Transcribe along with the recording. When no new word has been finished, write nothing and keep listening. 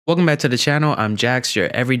Welcome back to the channel. I'm Jax, your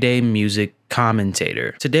everyday music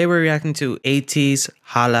commentator. Today we're reacting to ATEEZ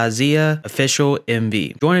HALAZIA official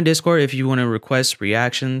MV. Join the Discord if you want to request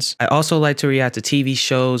reactions. I also like to react to TV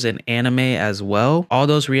shows and anime as well. All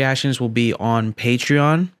those reactions will be on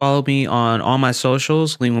Patreon. Follow me on all my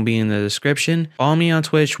socials. Link will be in the description. Follow me on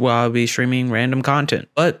Twitch where I'll be streaming random content.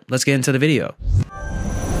 But let's get into the video.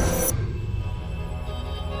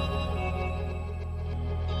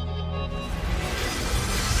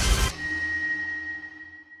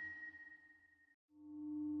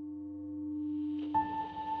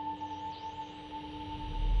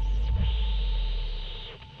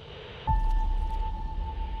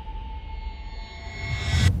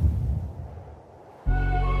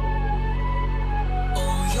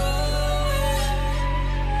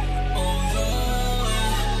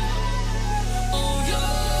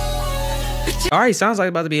 Alright, sounds like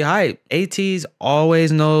about to be hype. ATEEZ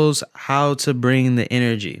always knows how to bring the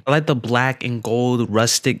energy. I like the black and gold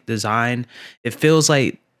rustic design. It feels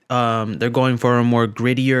like they're going for a more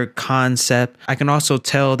grittier concept. I can also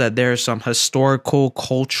tell that there's some historical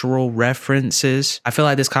cultural references. I feel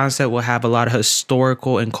like this concept will have a lot of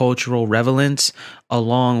historical and cultural relevance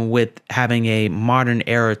along with having a modern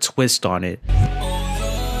era twist on it.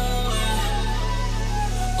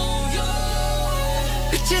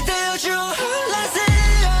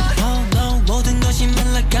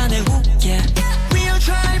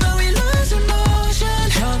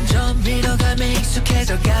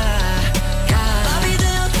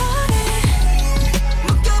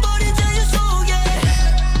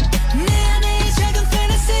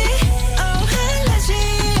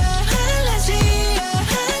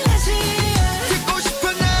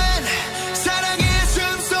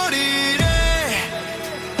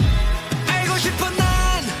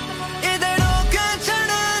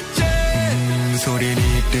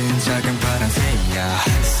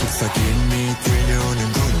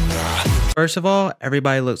 First of all,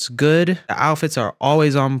 everybody looks good. The outfits are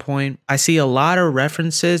always on point. I see a lot of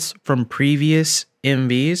references from previous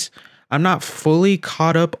MVs. I'm not fully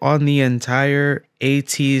caught up on the entire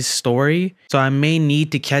ATEEZ story, so I may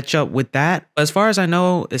need to catch up with that. But as far as I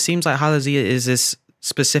know, it seems like HALAZIA is this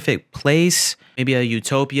specific place, maybe a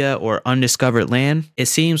utopia or undiscovered land. It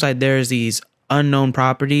seems like there's these unknown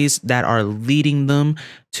properties that are leading them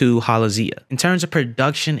to HALAZIA. In terms of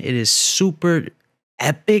production, it is super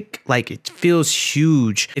epic. Like, it feels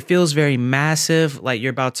huge. It feels very massive, like you're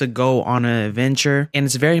about to go on an adventure, and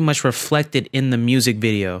it's very much reflected in the music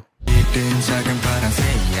video.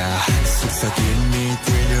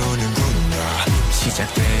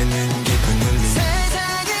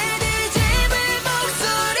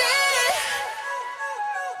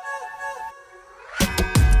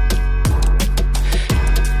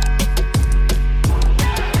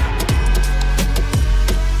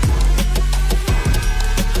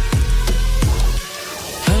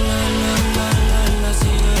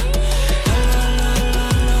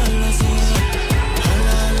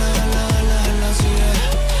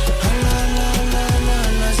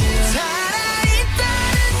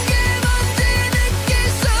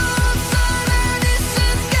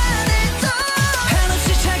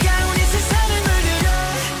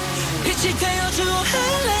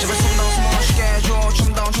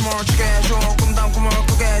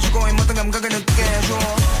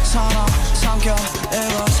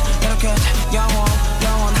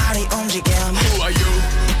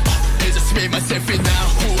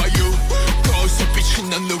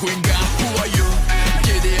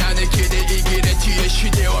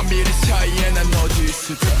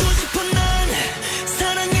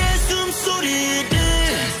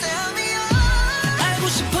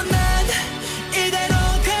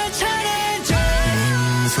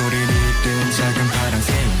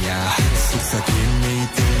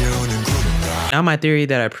 Now my theory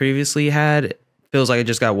that I previously had feels like it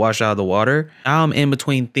just got washed out of the water. Now I'm in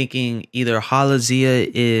between thinking either HALAZIA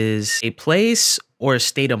is a place or a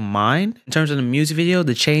state of mind. In terms of the music video,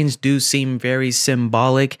 the chains do seem very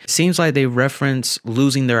symbolic. It seems like they reference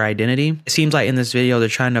losing their identity. It seems like in this video, they're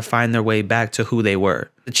trying to find their way back to who they were.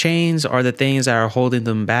 The chains are the things that are holding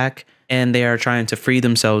them back, and they are trying to free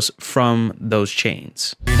themselves from those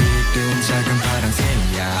chains.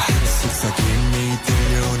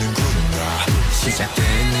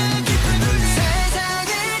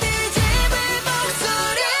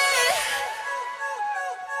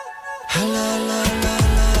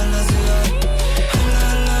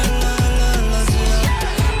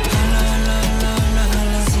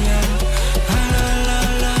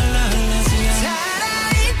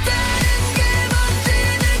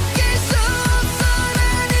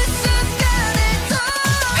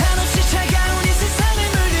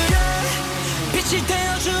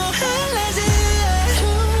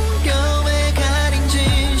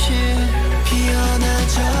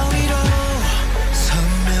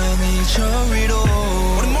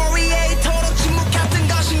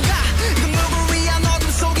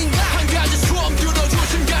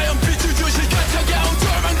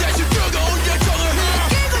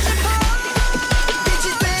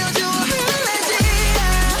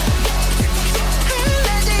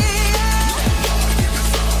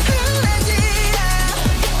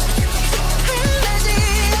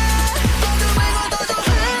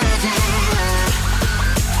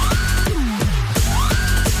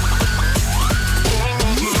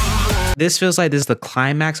 This feels like this is the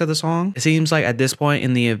climax of the song. It seems like at this point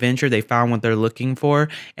in the adventure, they found what they're looking for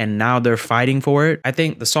and now they're fighting for it. I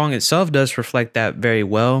think the song itself does reflect that very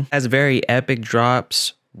well. It has very epic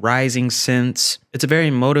drops, rising synths. It's a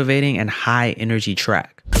very motivating and high energy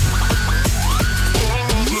track.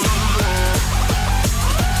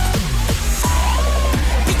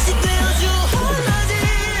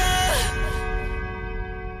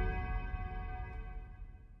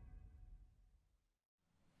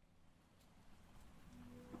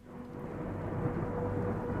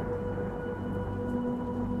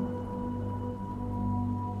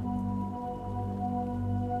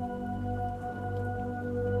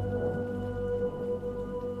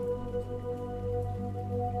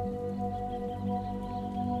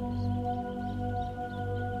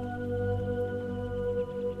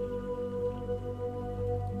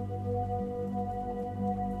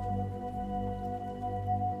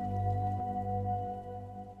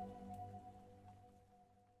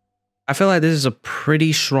 I feel like this is a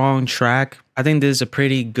pretty strong track. I think this is a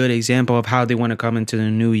pretty good example of how they want to come into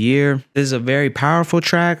the new year. This is a very powerful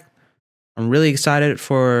track. I'm really excited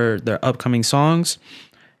for their upcoming songs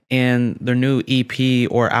and their new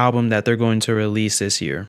EP or album that they're going to release this year.